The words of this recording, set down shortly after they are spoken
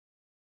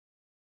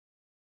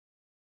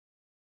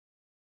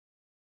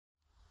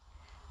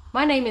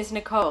My name is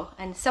Nicole,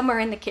 and somewhere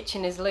in the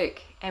kitchen is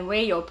Luke, and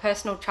we're your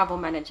personal travel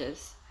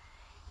managers.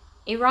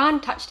 Iran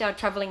touched our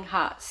travelling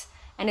hearts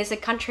and is a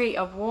country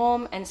of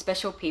warm and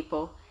special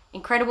people,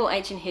 incredible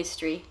ancient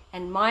history,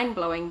 and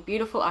mind-blowing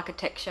beautiful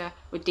architecture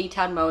with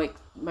detailed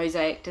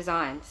mosaic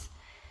designs.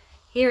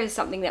 Here is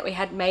something that we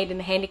had made in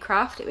the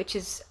handicraft, which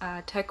is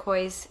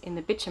turquoise in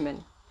the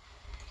bitumen.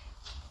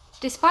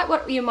 Despite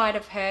what you might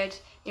have heard,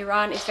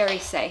 Iran is very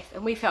safe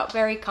and we felt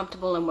very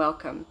comfortable and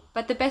welcome.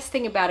 But the best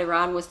thing about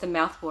Iran was the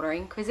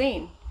mouth-watering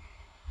cuisine.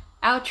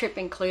 Our trip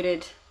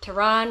included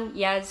Tehran,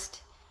 Yazd,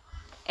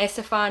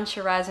 Esfahan,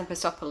 Shiraz and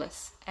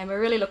Persepolis, and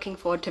we're really looking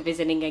forward to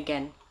visiting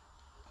again.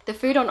 The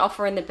food on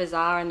offer in the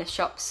bazaar and the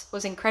shops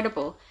was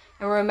incredible,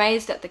 and we're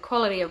amazed at the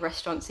quality of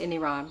restaurants in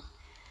Iran.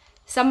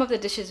 Some of the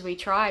dishes we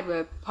tried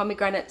were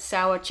pomegranate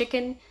sour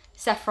chicken,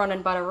 saffron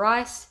and butter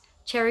rice,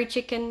 cherry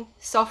chicken,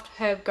 soft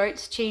herb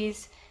goat's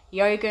cheese,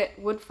 yogurt,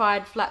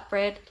 wood-fired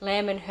flatbread,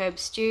 lamb and herb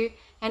stew,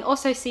 and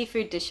also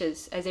seafood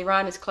dishes, as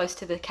Iran is close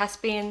to the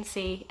Caspian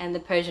Sea and the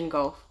Persian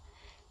Gulf.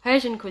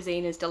 Persian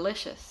cuisine is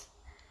delicious.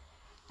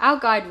 Our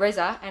guide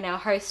Reza and our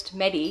host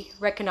Mehdi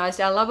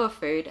recognised our love of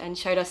food and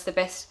showed us the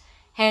best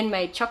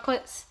handmade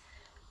chocolates,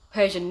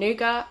 Persian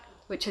nougat,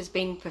 which has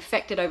been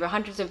perfected over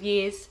hundreds of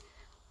years,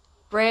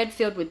 bread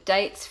filled with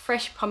dates,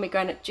 fresh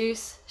pomegranate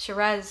juice,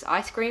 Shiraz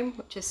ice cream,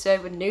 which is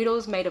served with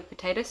noodles made of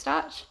potato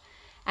starch,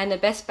 and the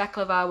best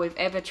baklava we've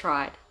ever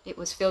tried. It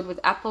was filled with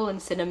apple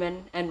and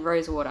cinnamon and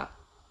rose water.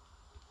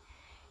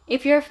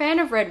 If you're a fan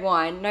of red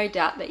wine, no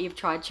doubt that you've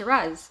tried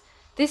Shiraz.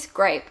 This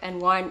grape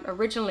and wine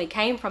originally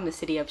came from the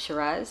city of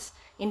Shiraz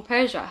in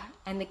Persia,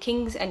 and the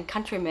kings and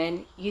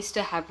countrymen used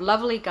to have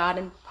lovely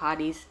garden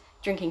parties,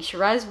 drinking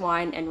Shiraz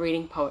wine and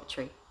reading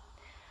poetry.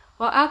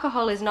 While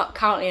alcohol is not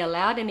currently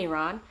allowed in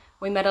Iran,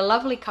 we met a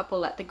lovely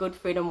couple at the Good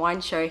Food and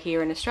Wine Show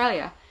here in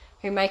Australia,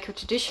 who make a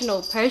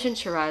traditional Persian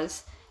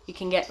Shiraz you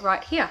can get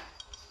right here.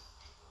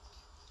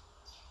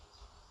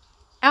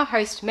 Our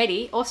host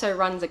Mehdi also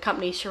runs a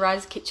company,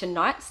 Shiraz Kitchen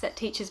Nights, that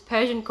teaches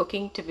Persian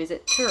cooking to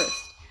visit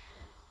tourists.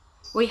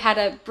 We had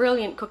a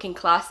brilliant cooking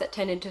class that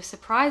turned into a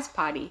surprise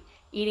party,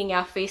 eating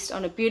our feast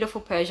on a beautiful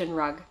Persian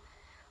rug.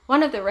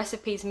 One of the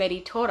recipes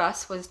Mehdi taught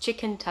us was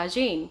Chicken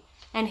Tachin,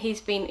 and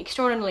he's been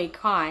extraordinarily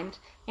kind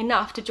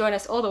enough to join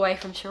us all the way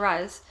from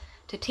Shiraz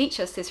to teach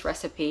us this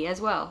recipe as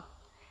well.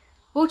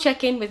 We'll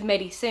check in with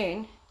Mehdi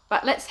soon,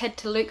 but let's head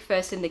to Luke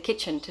first in the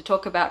kitchen to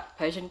talk about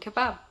Persian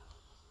kebab.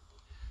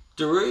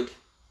 Darood,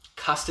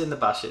 kast in the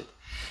bashid.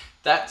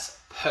 That's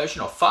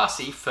Persian or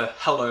Farsi for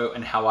hello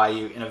and how are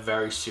you in a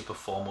very super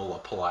formal or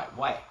polite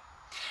way.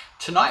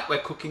 Tonight we're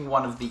cooking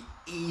one of the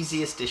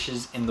easiest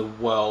dishes in the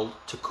world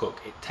to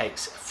cook. It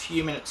takes a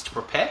few minutes to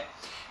prepare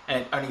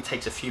and it only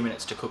takes a few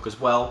minutes to cook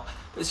as well.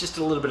 There's just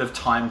a little bit of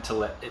time to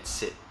let it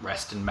sit,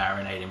 rest and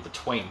marinate in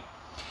between.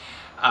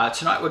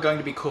 Tonight we're going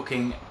to be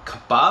cooking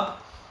kebab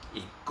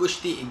i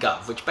gushti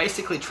igav, which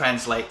basically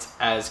translates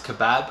as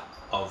kebab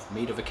of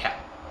meat of a cow.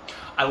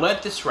 I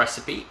learnt this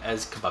recipe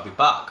as kebab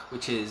bag,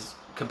 which is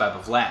kebab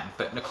of lamb,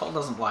 but Nicole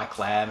doesn't like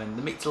lamb and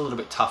the meat's a little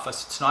bit tougher,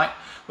 so tonight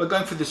we're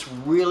going for this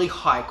really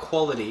high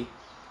quality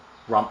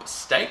rump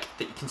steak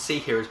that you can see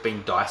here has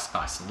been diced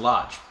nice and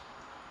large.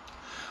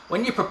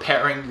 When you're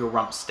preparing your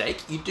rump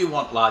steak, you do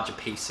want larger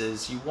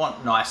pieces, you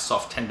want nice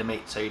soft tender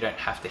meat so you don't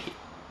have to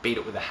beat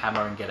it with a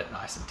hammer and get it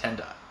nice and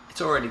tender.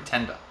 It's already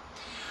tender.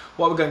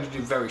 What we're going to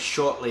do very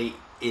shortly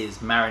is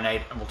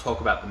marinade, and we'll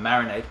talk about the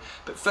marinade,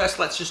 but first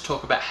let's just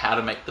talk about how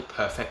to make the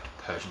perfect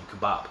Persian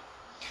kebab.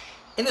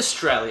 In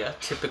Australia,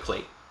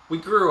 typically, we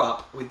grew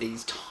up with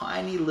these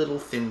tiny little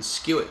thin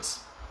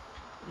skewers,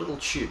 little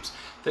tubes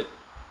that,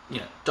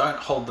 don't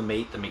hold the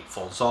meat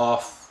falls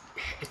off,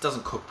 it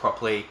doesn't cook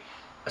properly.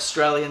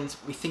 Australians,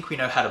 we think we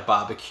know how to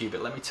barbecue,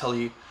 but let me tell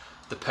you,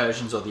 the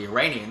Persians or the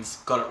Iranians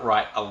got it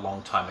right a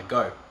long time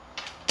ago.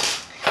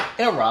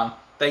 In Iran,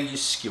 they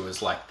use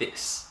skewers like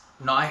this.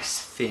 Nice,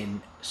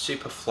 thin,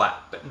 super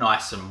flat, but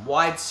nice and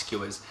wide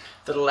skewers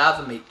that allow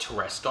the meat to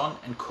rest on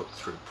and cook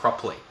through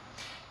properly.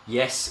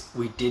 Yes,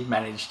 we did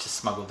manage to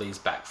smuggle these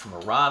back from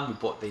Iran. We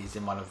bought these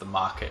in one of the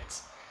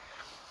markets.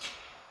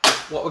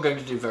 What we're going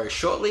to do very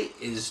shortly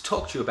is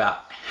talk to you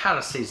about how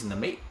to season the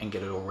meat and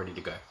get it all ready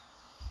to go.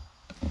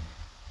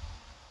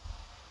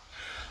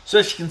 So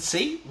as you can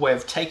see,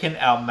 we've taken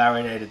our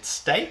marinated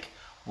steak.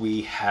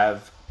 We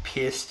have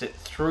pierced it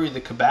through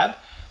the kebab,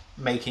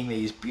 making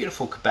these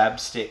beautiful kebab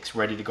sticks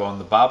ready to go on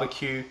the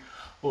barbecue.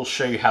 We'll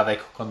show you how they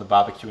cook on the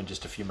barbecue in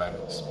just a few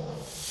moments.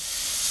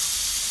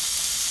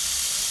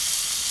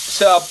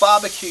 So our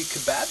barbecue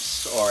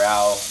kebabs, or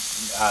our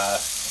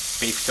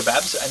beef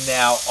kebabs, are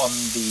now on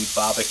the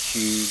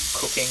barbecue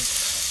cooking.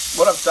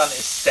 What I've done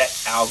is set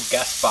our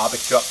gas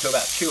barbecue up to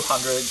about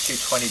 200,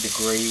 220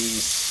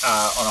 degrees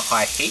on a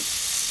high heat.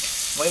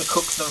 We're going to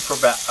cook them for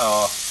about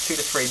 2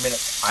 to 3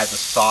 minutes either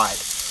side.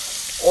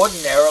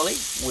 Ordinarily,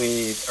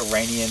 with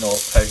Iranian or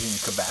Persian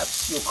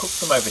kebabs, you'll cook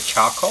them over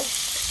charcoal,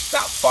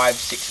 about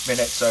 5-6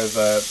 minutes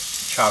over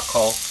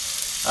charcoal.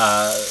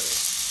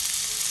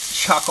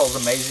 Charcoal's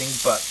amazing,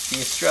 but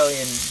the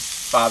Australian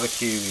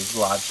barbecue is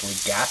largely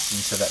gas,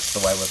 and so that's the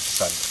way we've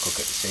decided to cook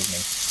it this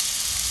evening.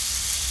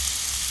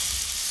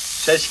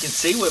 So as you can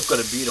see, we've got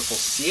a beautiful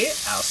sear.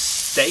 Our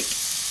steak,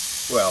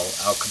 well,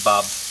 our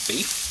kebab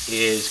beef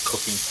is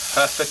cooking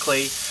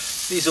perfectly.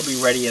 These will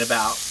be ready in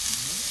about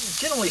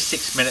generally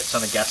 6 minutes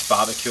on a gas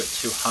barbecue at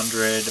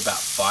 200, about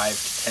 5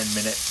 to 10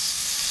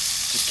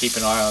 minutes. Just keep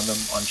an eye on them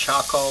on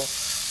charcoal.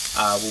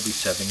 We'll be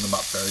serving them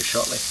up very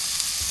shortly.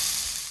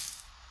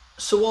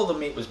 So while the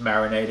meat was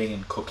marinating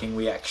and cooking,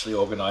 we actually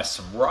organised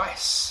some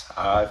rice.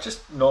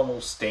 Just normal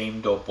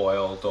steamed or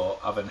boiled or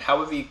oven.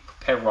 However you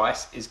prepare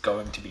rice is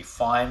going to be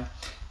fine.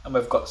 And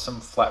we've got some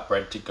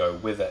flatbread to go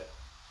with it.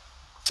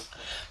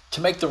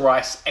 To make the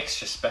rice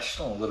extra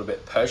special and a little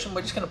bit Persian,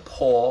 we're just going to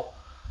pour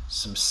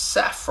some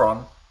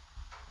saffron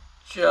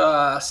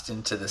just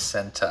into the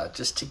center,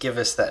 just to give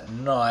us that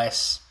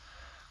nice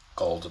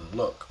golden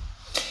look.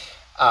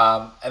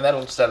 And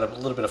that'll just add a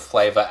little bit of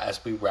flavor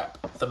as we wrap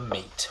the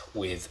meat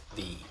with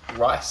the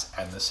rice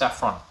and the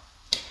saffron.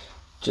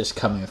 Just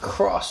coming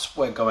across,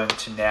 we're going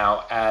to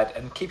now add,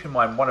 and keep in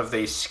mind one of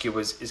these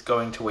skewers is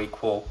going to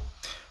equal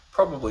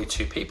probably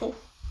 2 people.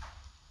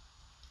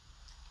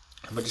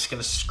 And we're just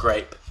going to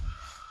scrape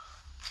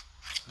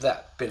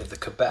that bit of the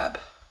kebab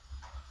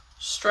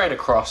straight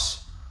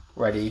across,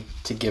 ready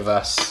to give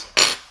us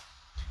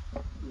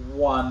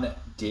 1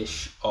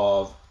 dish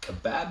of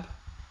kebab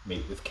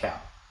meat with cow.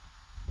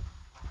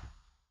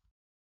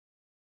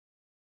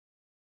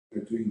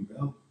 We're doing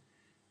well.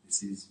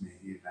 This is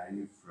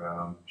Mehdi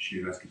from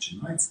Shiraz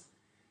Kitchen.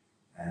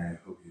 I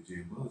hope you're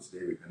doing well.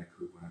 Today we're going to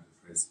cook one of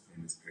the first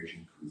famous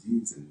Persian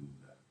cuisines, and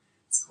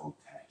it's called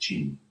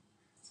Tachin.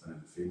 It's one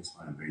of the famous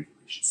one and very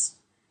delicious.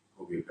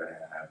 Hope you're going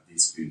to have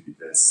this food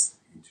with us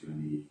in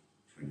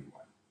 2021.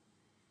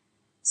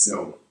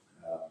 So,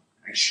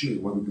 actually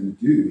what we're going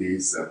to do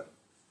is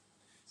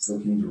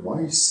soaking the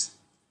rice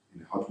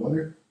in hot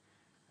water,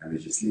 and we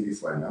just leave it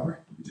for an hour.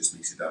 We just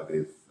mix it up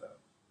with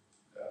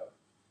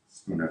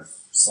spoon of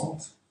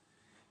salt,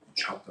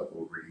 chopped up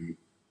already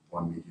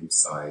 1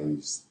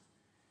 medium-sized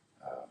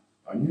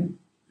onion.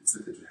 It's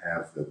better to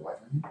have the white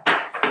onion.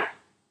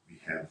 We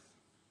have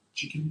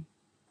chicken,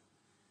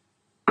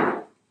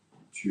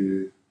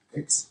 2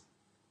 eggs,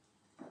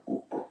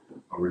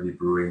 already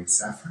brewing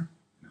saffron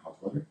in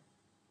hot water,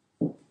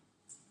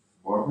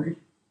 barley,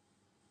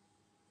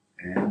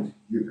 and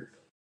yogurt.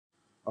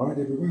 All right,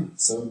 everyone.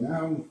 So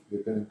now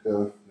we're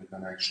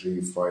gonna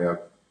actually fry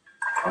up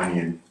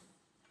onion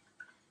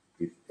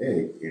with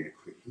egg in a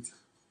quick heat.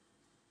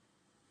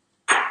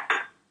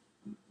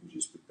 We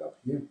just put it up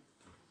here.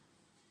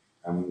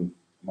 Among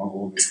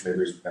all these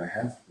flavors we're gonna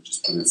have, we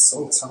just put in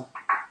salt on.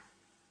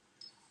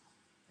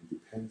 It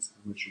depends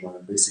how much you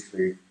want.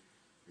 Basically,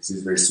 this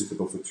is very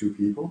suitable for 2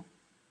 people.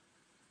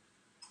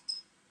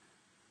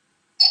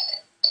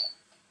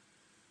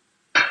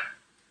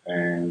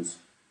 And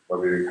what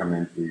we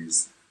recommend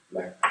is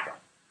black pepper.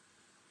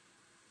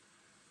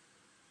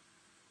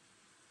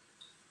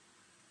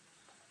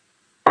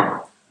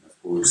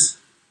 Of course,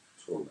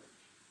 turmeric.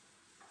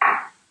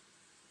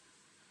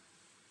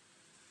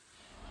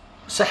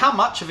 So how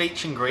much of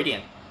each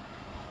ingredient?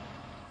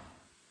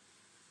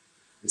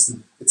 It's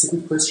a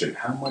good question.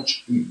 How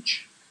much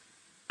each?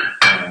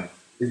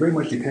 It very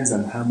much depends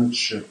on how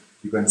much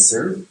you're going to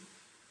serve,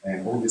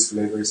 and all these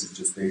flavors is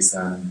just based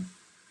on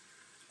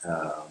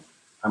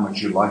how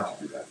much you like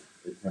to do that.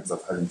 In terms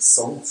of having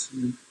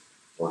salty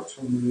or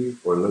turmeric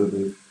or a little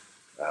bit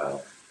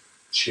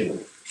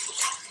chili.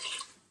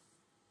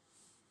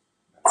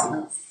 That's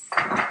enough.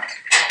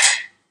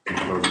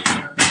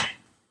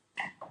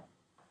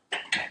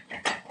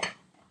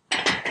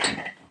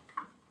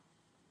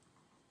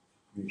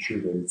 Make sure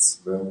that it's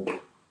well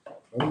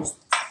closed.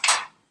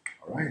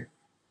 All right.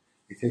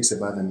 It takes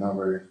about an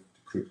hour to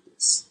cook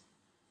this.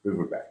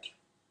 We'll be back.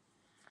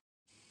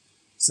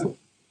 So,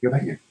 you're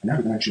back here. And now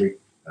we're going to actually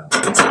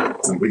put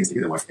some ingredients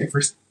together. One egg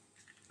first.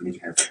 We need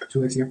to have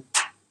 2 eggs here.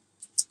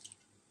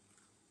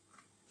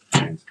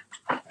 And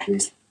at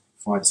least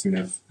 5 spoons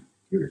of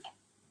yogurt.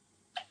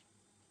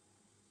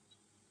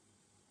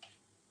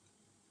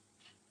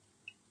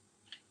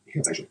 It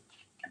helps actually.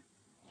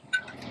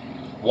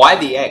 Why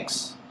the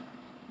eggs?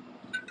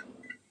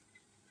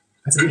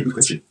 That's a really good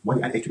question. Why do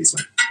you add egg to this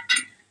one?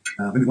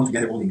 When we want to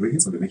gather all the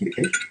ingredients when we're making the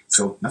cake,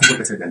 so nothing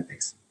works better than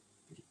eggs.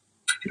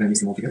 You're going to mix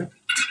them all together,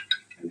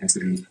 and it has to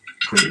be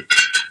creamy.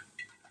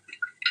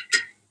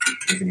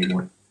 If you need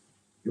more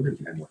yogurt, you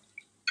can add more.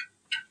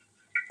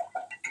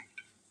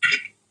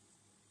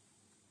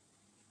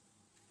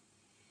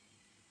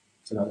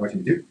 So now what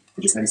you do,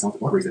 we're just adding some of the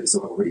barbers that is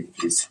soaked up already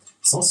to this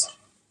sauce.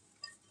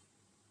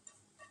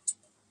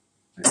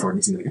 And start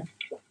mixing it again.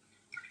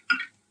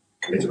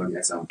 Later on, we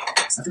add some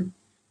saffron.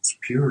 It's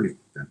purely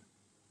done.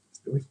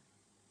 Do it to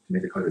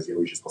make the color as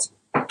yellowish as possible.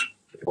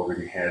 We've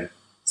already had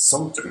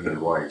salt in the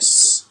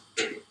rice.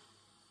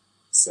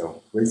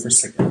 So wait for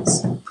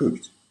seconds.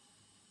 Cooked.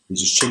 We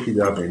just check it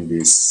up in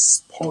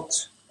this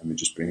pot, and we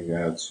just bring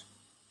out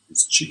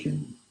this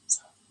chicken.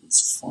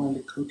 It's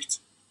finely cooked.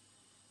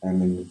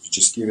 And then you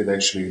just give it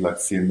actually like a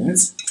few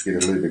minutes to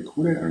get a little bit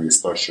cooler, and you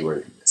start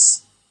shredding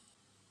this.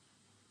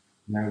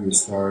 Now we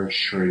start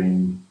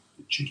shredding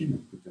the chicken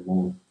and put them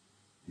all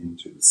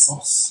into the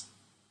sauce.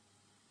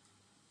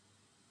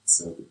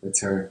 So the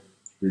better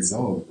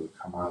result will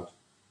come out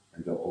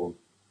when they're all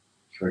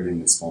shredded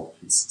in small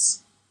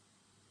pieces.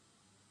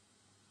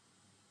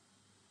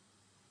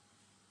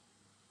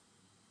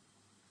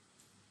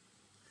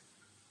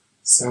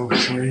 So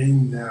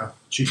shredding the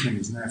chicken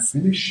is now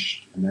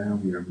finished, and now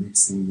we are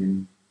mixing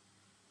them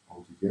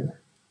all together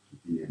to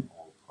be an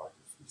all part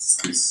of this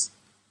piece.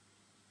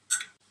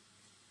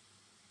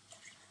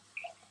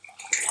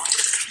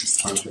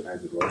 It's time to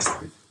add the rice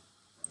to it.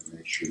 And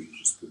make sure you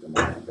just put them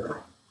all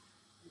together.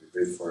 We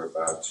wait for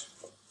about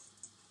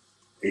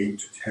 8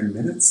 to 10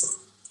 minutes,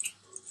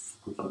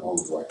 cooking all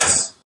the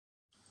rice.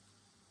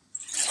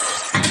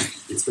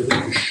 It's better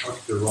to shock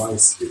the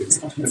rice with it.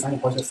 The final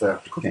part of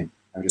the cooking.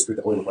 And we just put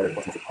the oil right at the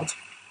bottom of the pot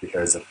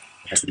because it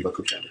has to be well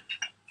cooked down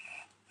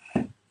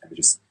there. And we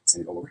just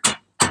send it all over.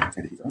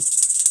 Turn the heat on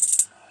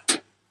as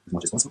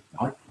much as possible.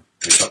 High. And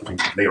we start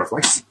putting a layer of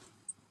rice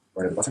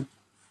right at the bottom.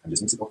 And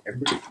just mix it all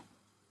everywhere.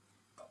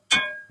 In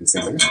the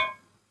same layer.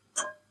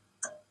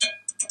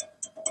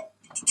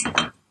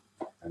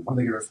 And one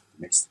layer of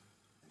mixed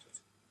into it.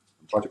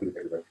 And try to put it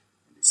everywhere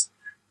in this.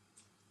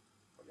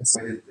 Yes.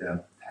 I did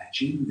the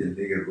tachin, the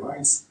layer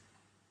rice,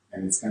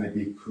 and it's going to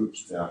be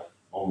cooked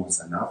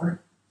almost an hour.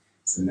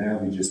 So now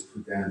we just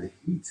put down the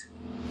heat.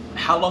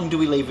 How long do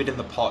we leave it in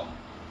the pot?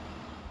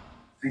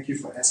 Thank you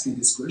for asking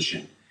this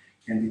question.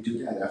 Can we do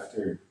that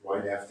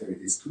right after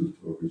it is cooked,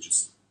 or we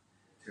just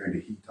turn the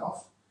heat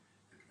off?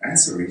 The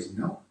answer is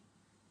no,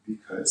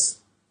 because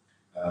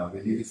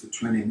we leave it for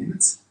 20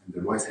 minutes and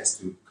the rice has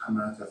to come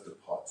out of the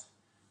pot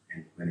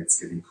and when it's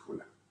getting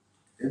cooler.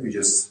 Then we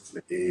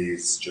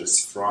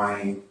just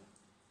frying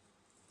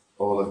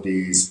all of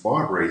these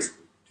barberries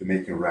to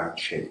make a round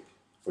shape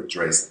for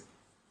dressing.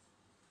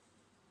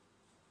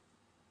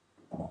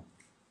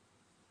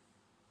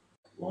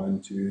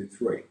 1, 2,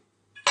 3.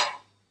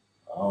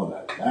 Oh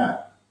la la.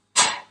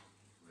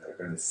 We're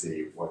going to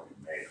see what we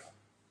made of.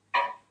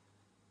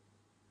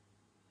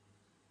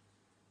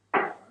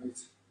 Alright.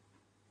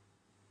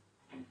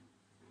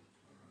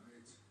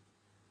 Alright.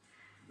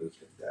 Look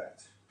at that.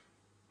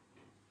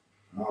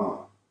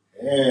 Oh,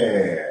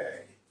 yeah.